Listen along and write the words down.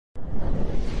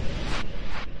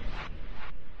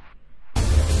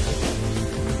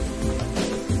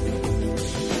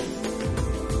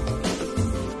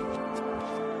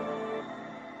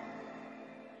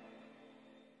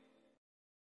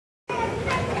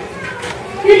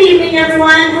Good evening,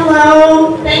 everyone.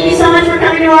 Hello. Thank you so much for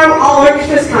coming to our All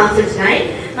Orchestras concert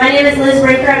tonight. My name is Liz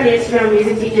Breaker. I'm the instrumental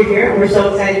music teacher here, and we're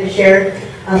so excited to share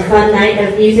a fun night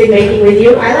of music making with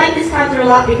you. I like this concert a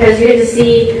lot because you get to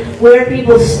see where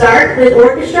people start with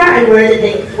orchestra and where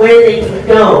they can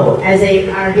go as they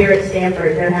are here at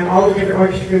Stanford. They're going to have all the different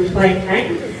orchestra groups playing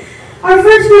tonight. Our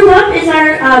first group up is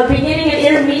our beginning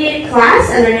and intermediate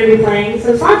class, and they're going to be playing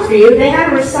some songs for you. They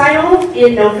had a recital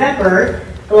in November.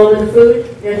 Hello with the food?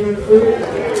 You guys remember the food?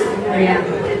 Oh yeah,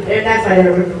 that's why they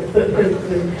were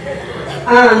food.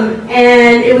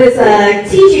 And it was a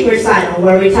teaching recital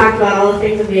where we talked about all the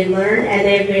things that we had learned, and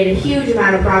they've made a huge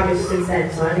amount of progress since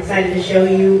then. So I'm excited to show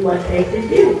you what they can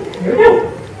do. Here we go.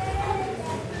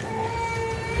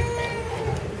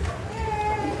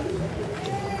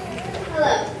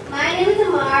 Hello, my name is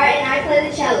Amar, and I play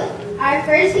the cello. Our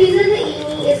first piece of the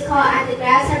evening is called At the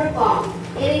Grasshopper Ball.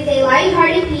 It is a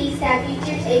light-hearted piece that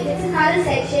features a pizzicato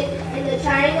section and the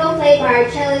triangle played by our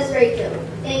cellist Rachel.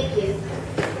 Thank you.